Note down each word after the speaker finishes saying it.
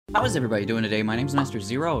How is everybody doing today? My name is Master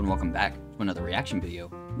Zero, and welcome back to another reaction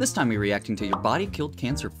video. This time we're reacting to Your Body Killed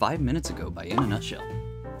Cancer 5 minutes ago by In a Nutshell.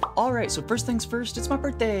 Alright, so first things first, it's my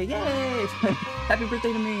birthday! Yay! Happy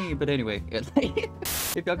birthday to me! But anyway,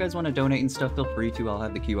 if y'all guys want to donate and stuff, feel free to. I'll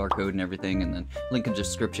have the QR code and everything, and then link in the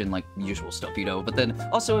description, like usual stuff, you know. But then,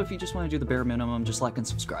 also, if you just want to do the bare minimum, just like and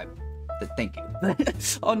subscribe. Thank you.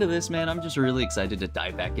 On to this, man. I'm just really excited to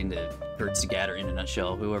dive back into Kurzgesagt or In a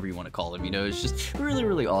Nutshell, whoever you want to call him, you know. It's just really,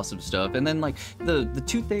 really awesome stuff. And then, like, the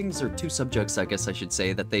two things, or two subjects, I guess I should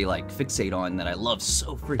say, that they, like, fixate on that I love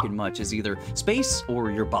so freaking much is either space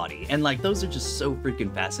or your body. And, like, those are just so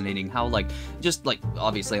freaking fascinating. How, like, just, like,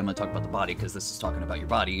 obviously I'm gonna talk about the body because this is talking about your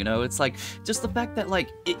body, you know. It's, like, just the fact that, like,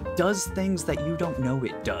 it does things that you don't know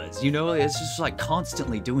it does, you know. It's just, like,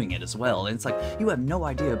 constantly doing it as well. And it's, like, you have no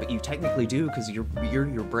idea, but you technically do because you're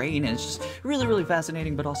your brain, and it's just really, really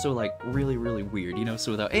fascinating, but also like really, really weird, you know.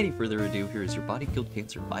 So without any further ado, here is Your Body Killed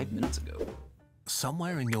Cancer 5 minutes ago.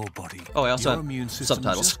 Somewhere in your body, I also your have immune system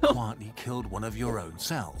subtitles. just quietly killed one of your own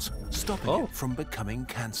cells, stopping it from becoming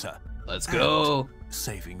cancer. Let's go.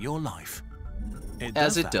 Saving your life. It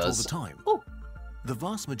As does it that does. all the time. Oh. The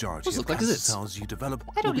vast majority of like cancer zits. cells you develop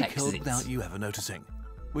I don't will be like killed zits. without you ever noticing,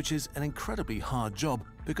 which is an incredibly hard job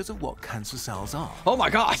because of what cancer cells are. Oh my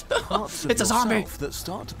god. Parts of It's a zombie. yourself that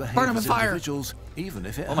start to behave Burn 'em as in fire. individuals, even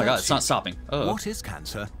if it Oh my god, hurts it's you. not stopping. Oh. What is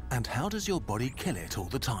cancer, and how does your body kill it all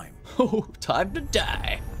the time? Oh, time to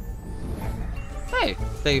die. Hey,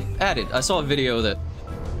 they added. I saw a video that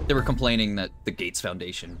they were complaining that the Gates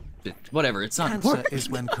Foundation, whatever, it's not Cancer important. is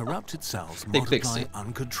when corrupted cells They fixed multiply it.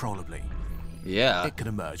 uncontrollably. Yeah. It can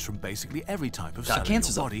emerge from basically every type of God, cell in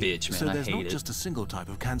cancer's a your body, bitch, man. so I there's hate not it. just a single type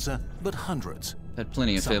of cancer, but hundreds. Had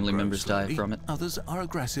plenty of Some family grow members die slowly, from it. Others are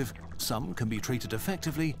aggressive, some can be treated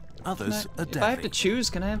effectively, others are If I have to deadly. choose,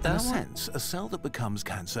 can I have In a that one? sense, a cell that becomes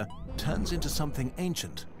cancer turns into something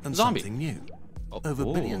ancient and Zombie. something new. Oh, Over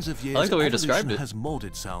oh. billions of years, I like the way you evolution described it. has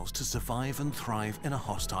molded cells to survive and thrive in a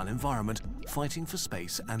hostile environment, fighting for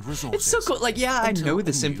space and resources. It's so cool. Like, yeah, I Until know a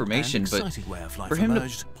this new and information, but exciting way of life for him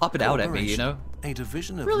emerged, to pop it out at me, you know? a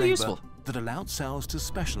division of Really labor useful. that allowed cells to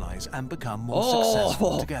specialize and become more Oh.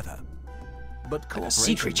 successful together. But a sea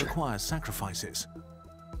cooperation creature. requires sacrifices.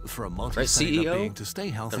 For a Right, multi-cellular CEO? being to stay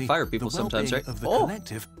healthy, fire people the sometimes, well-being right? of the Oh.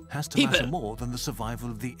 collective has to Keep matter it. more than the survival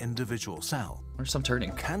of the individual cell. Or some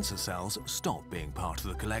turning. Cancer cells stop being part of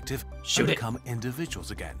the collective Shoot and it. become individuals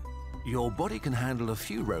again. Your body can handle a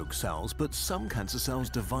few rogue cells, but some cancer cells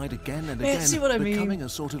divide again and Man, again, see what I mean? becoming a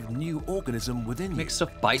sort of new organism within Make you. stuff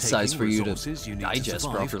bite-sized for taking you to resources you need digest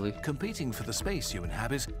survive, properly. competing for the space you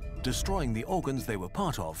inhabit, destroying the organs they were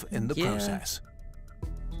part of in the Yeah. process.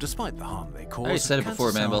 Despite the harm they cause, I already said it cancer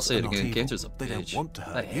before, man, but I'll cells say it are not again. evil. Cancer's a They don't bitch. want to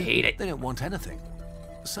hurt I you. hate it. They don't want anything.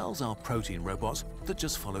 Cells are protein robots that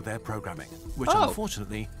just follow their programming, which Oh.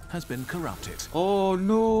 unfortunately has been corrupted. Oh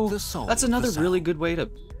no. The soul That's of the another cell. really good way to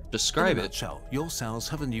describe In a it. nutshell, your cells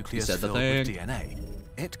have a nucleus said the filled with thing. DNA.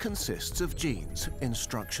 It consists of genes,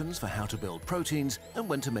 instructions for how to build proteins, and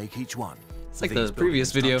when to make each one. It's like These the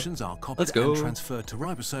previous building video. instructions are copied Let's go. and transferred to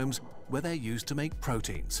ribosomes, where they're used to make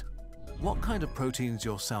proteins. What kind of proteins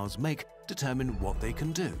your cells make determine what they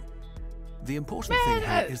can do. The important thing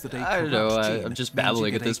here is that a I don't know, corrupt I'm gene just means you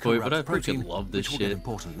babbling get at a this point, but I corrupt freaking protein, love this which will get shit.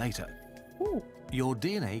 important later. Your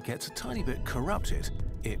DNA gets a tiny bit corrupted.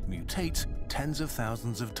 It mutates tens of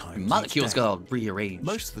thousands of times. Molecules each day. got all rearranged.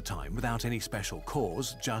 Most of the time without any special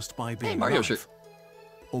cause, just by being Mario alive. shirt.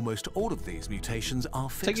 Almost all of these mutations are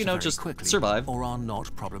fixed you know, very just quickly survive. or are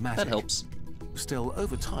not problematic. That helps. Still,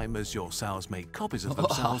 over time, as your cells make copies of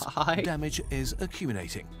themselves, Hi. damage is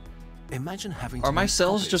accumulating. Imagine having to Are my make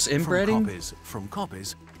cells copies just from inbreeding?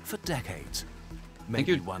 copies for decades. think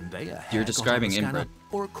Maybe you're- one day a hair you're got on describing the scanner inbred.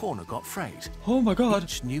 or a corner got frayed. Oh my god.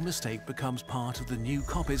 Each new mistake becomes part of the new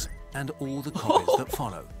copies and all the copies that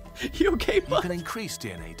follow. You okay, You bud? can increase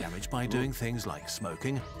DNA damage by doing things like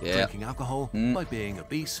smoking, Yeah. drinking alcohol, by being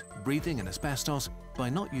obese, breathing in asbestos, by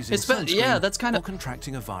not using sunscreen, yeah, that's kinda- or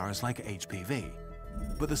contracting a virus like HPV.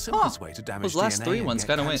 But the simplest way to damage Those last DNA three and ones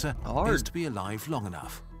get kinda went cancer hard. is to be alive long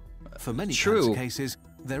enough. For many True. cancer cases,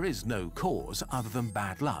 there is no cause other than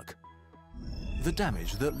bad luck. The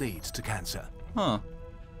damage that leads to cancer. Huh.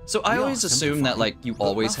 So I We are always assume that, like, you simplifying,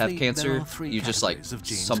 always but have roughly there cancer, are three you just, like, categories of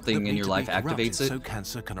genes something that in need your to life be corrupted activates it. so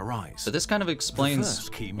cancer can arise. So this kind of The explains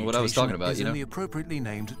first key what I was talking mutation about, is you in know? the appropriately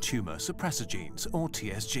named tumor suppressor genes, or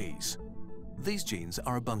TSGs. These genes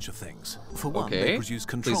are a bunch of things. For one, Okay, they produce please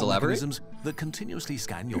control elaborate. mechanisms that continuously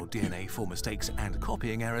scan your DNA for mistakes and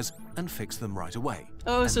copying errors and fix them right away.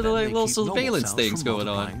 Oh, And so then they're like they little keep normal surveillance cells things from going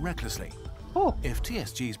on. multiplying recklessly. Oh. If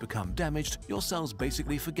TSGs become damaged, your cells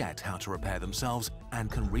basically forget how to repair themselves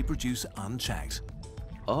and can reproduce unchecked.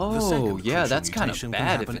 Oh, yeah, that's kind of mutation can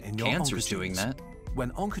bad if happen in your cancer's doing oncogenes. that.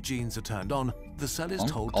 When oncogenes are turned on, the cell is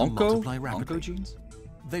told to Onco? multiply rapidly. Oncogenes?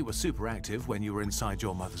 They were super active when you were inside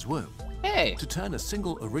your mother's womb. Hey! To turn a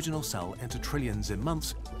single original cell into trillions in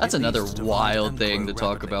months, That's it another needs to divide wild and thing grow to talk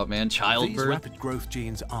rapidly. about, man. These Childbirth. rapid growth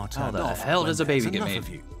genes are turned the off hell when does a there's baby get enough made? of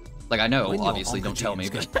you. Like, I know, When your obviously, don't tell me,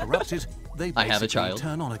 oncogenes but get corrupted, they I have a basically child.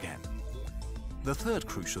 turn on again. The third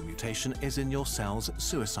crucial mutation is in your cell's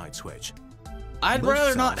suicide switch. I'd Most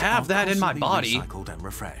rather not cells have are that in my constantly body. recycled and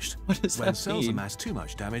refreshed. What does When that cells mean? amass too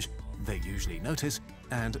much damage, they usually notice,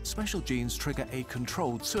 and special genes trigger a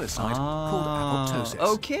controlled suicide called apoptosis.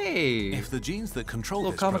 Okay. If the genes that control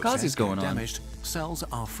Little this process kamikazes going get on. damaged, cells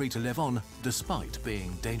are free to live on despite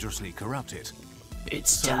being dangerously corrupted.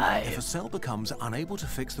 It's So, time. if a cell becomes unable to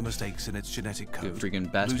fix the mistakes in its genetic code,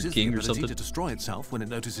 freaking bastard loses king the or ability something. to destroy itself when it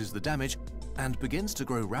notices the damage, and begins to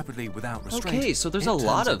grow rapidly without restraint, Okay, so there's it a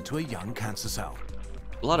lot turns of- into a young cancer cell.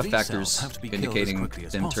 A lot of These factors cells have to be killed as indicating quickly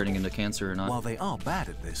as them possible. turning into cancer or not. While they are bad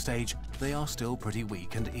at this stage, they are still pretty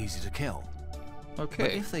weak and easy to kill. But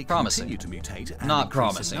Okay, if they promising. continue to mutate and Not increase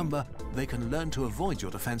promising. in number, they can learn to avoid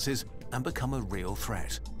your defenses and become a real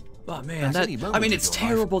threat. Oh man, At that any moment I mean, of it's your life,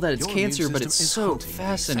 terrible that it's your immune cancer, but it's system is so hunting these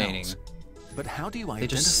fascinating. cells. But how do you identify They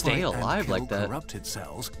just stay alive and kill like that. corrupted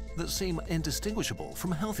cells that seem indistinguishable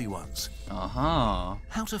from healthy ones? Uh-huh.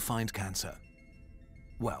 How to find cancer?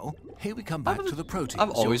 Well, here we come back to the proteins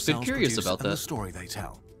I've always your been cells curious produce about and the that. story they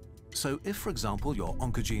tell. So if, for example, your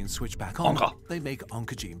oncogenes switch back on, Onco. they make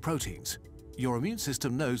oncogene proteins. Your immune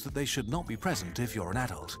system knows that they should not be present if you're an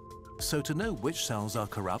adult. So to know which cells are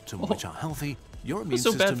corrupt and which are healthy, your immune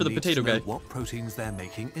so bad system for the needs potato to know guy. what proteins they're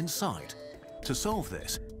making inside. To solve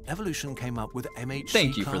this, evolution came up with MHC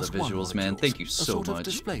Thank you for the class I visuals, man. molecules, Thank you a so sort of much.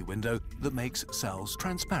 display window that makes cells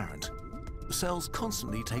transparent. Cells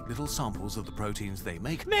constantly take little samples of the proteins they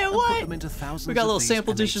make Man, and what? put them into thousands We got of little these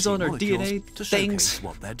sample dishes MHC on our molecules DNA to things. showcase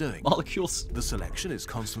what they're doing. Molecules. The selection is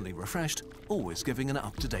constantly refreshed, always giving an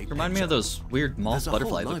up-to-date Remind me of picture. those weird moth There's a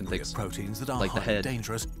butterfly whole looking library things. of proteins that are Like the highly head.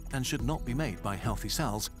 dangerous and should not be made by healthy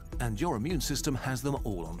cells, and your immune system has them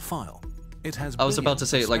all on file. It has I was about to billions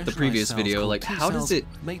say, of like the previous specialized video, cells like, called how T does cells it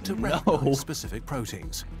made to know? recognize specific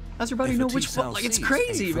proteins. How's your body If know a which T-cell one? Like, it's sees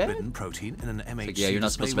crazy, a man. forbidden protein in an MHC yeah, you're not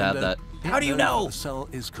display supposed to have window, that. it How do you knows know? The cell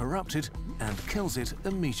is corrupted and kills it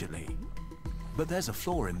immediately. But there's a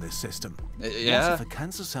flaw in this system. yeah? What if a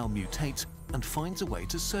cancer cell mutates and finds a way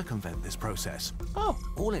to circumvent this process? Oh,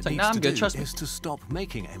 All it it's like, needs nah, I'm to good, do trust me. is to stop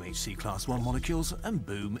making MHC class 1 molecules, and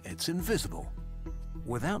boom, it's invisible.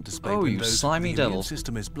 Without display Oh, you windows, slimy the devil. immune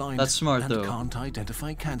system is blind That's smart, and though. can't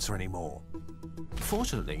identify cancer anymore.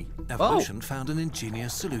 Fortunately, evolution found an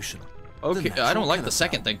ingenious solution. The Okay, I natural don't like killer the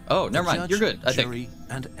second cell. thing. Oh, The never mind. You're judge, good, I think. jury,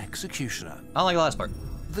 and executioner. I don't like the last part.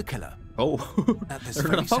 The killer. Oh, At this we're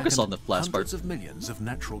very gonna focus second, on the last part. hundreds of millions of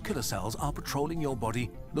natural killer cells are patrolling your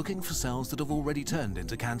body, looking for cells that have already turned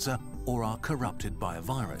into cancer or are corrupted by a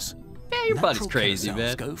virus. Yeah, your body's Natural killer crazy, cells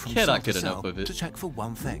man. go from Cannot cell get to enough cell of it. to check for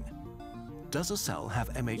one thing. Does a cell have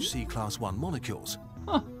MHC class 1 molecules?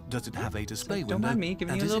 Huh. Does it have a display Don't window? mind me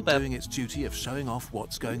giving and you a is little it bit. doing its duty of showing off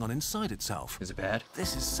what's going on inside itself? Is it bad?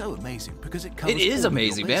 This is so amazing because it covers It is all of your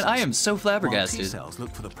amazing, man. I bases. am so While T flabbergasted. cells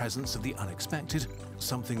look for the presence of the unexpected,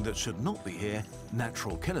 something that should not be here,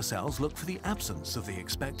 natural killer cells look for the absence of the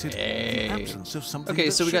expected, Hey. the absence of something Okay,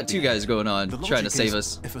 that so we should got two be here. guys going on The trying to logic save is,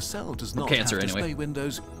 us. If a cell does From not cancer, have anyway. display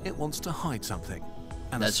windows, it wants to hide something.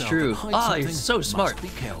 And a That's cell true. that hides Ah, you're something so must smart. be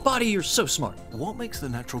killed. Body, you're so smart. What makes the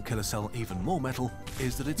natural killer cell even more metal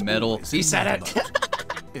is that it's Metal. always He in said metal it.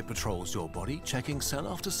 mode. It patrols your body, checking cell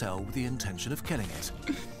after cell with the intention of killing it.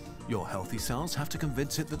 Your healthy cells have to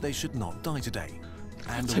convince it that they should not die today.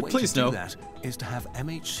 And the way Please to do no. that is to have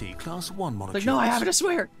MHC class 1 molecules. Like, no, I have it, I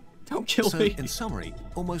swear. Don't kill So, me. in summary,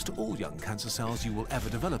 almost all young cancer cells you will ever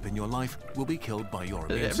develop in your life will be killed by your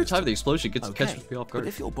immune Every system. time the explosion catches Okay, me off but guard.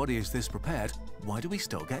 if your body is this prepared, why do we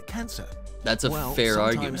still get cancer? That's a Well, fair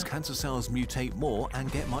sometimes argument. cancer cells mutate more and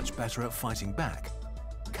get much better at fighting back.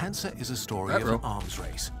 Cancer is a story of Ruh-roh. an arms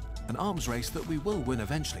race. An arms race that we will win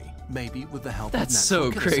eventually, maybe with the help That's of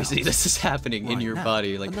natural so killer crazy. cells. This is happening in Right your now,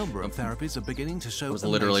 body. Like, a number of therapies are beginning to show. I was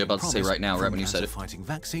literally amazing about to say promise, right now, right from when you said it. Fighting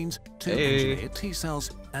vaccines to Hey. engineered T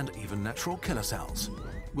cells and even natural killer cells.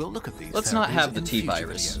 We'll look at these. Let's not therapies have the in T future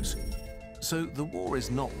virus. videos. So the war is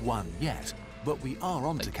not won yet, but we are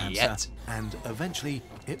onto Like, cancer, yet. and eventually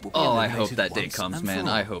it will be Oh, I hope eliminated that day once comes, and man. for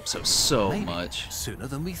all. I hope so Maybe much. sooner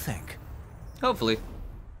than we think. Hopefully.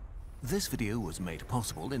 This video was made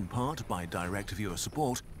possible in part by direct viewer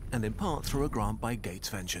support and in part through a grant by Gates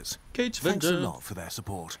Ventures. Gates Thanks a Ventures. lot for their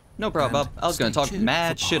support. No problem, And Bob. I was gonna stay talk tuned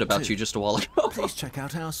mad for shit part about 2. you just a while ago. Please check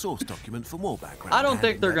out our source document for more background. I don't and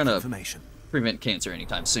think they're in-depth gonna information. prevent cancer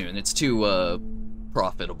anytime soon. It's too,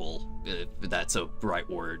 profitable, if that's a right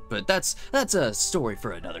word, but that's a story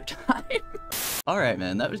for another time. Alright,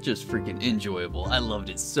 man, that was just freaking enjoyable. I loved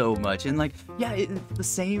it so much, and like, yeah, it's the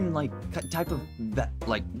same, like, type of, that,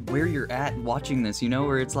 like, where you're at watching this, you know,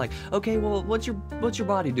 where it's like, okay, well, what's your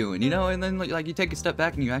body doing, you know, and then, like, you take a step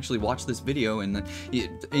back and you actually watch this video, and then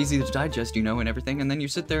it's easy to digest, you know, and everything, and then you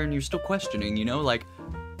sit there and you're still questioning, you know, like,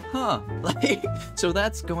 huh, like, so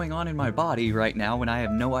that's going on in my body right now when I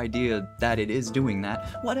have no idea that it is doing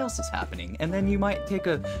that. What else is happening? And then you might take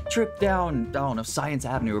a trip down, I don't know, Science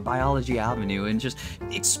Avenue or Biology Avenue and just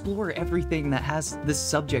explore everything that this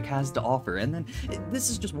subject has to offer. And then this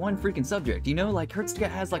is just one freaking subject, you know? Like,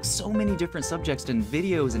 Kurzgesagt has like so many different subjects and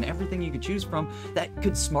videos and everything you could choose from that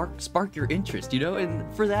could spark your interest, you know?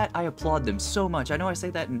 And for that, I applaud them so much. I know I say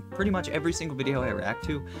that in pretty much every single video I react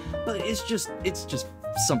to, but it's just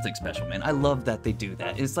something special, man. I love that they do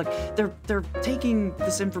that. It's like they're taking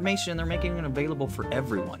this information, they're making it available for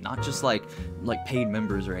everyone, not just like paid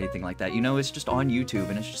members or anything like that. You know, it's just on YouTube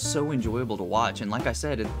and it's just so enjoyable to watch. And like I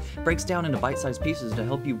said, it breaks down into bite-sized pieces to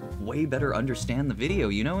help you way better understand the video,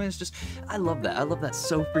 you know? And it's just, I love that. I love that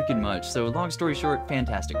so freaking much. So long story short,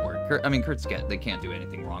 fantastic work. I mean, Kurzgesagt, they can't do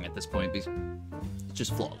anything wrong at this point because it's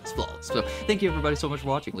just flawless. So thank you everybody so much for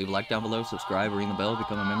watching. Leave a like down below, subscribe, ring the bell,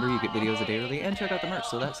 become a member. You get videos a day early, and check out the merch.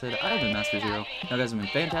 So that said, I've been Master Zero. Y'all guys have been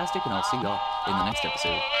fantastic, and I'll see y'all in the next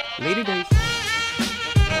episode. Later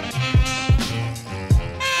days.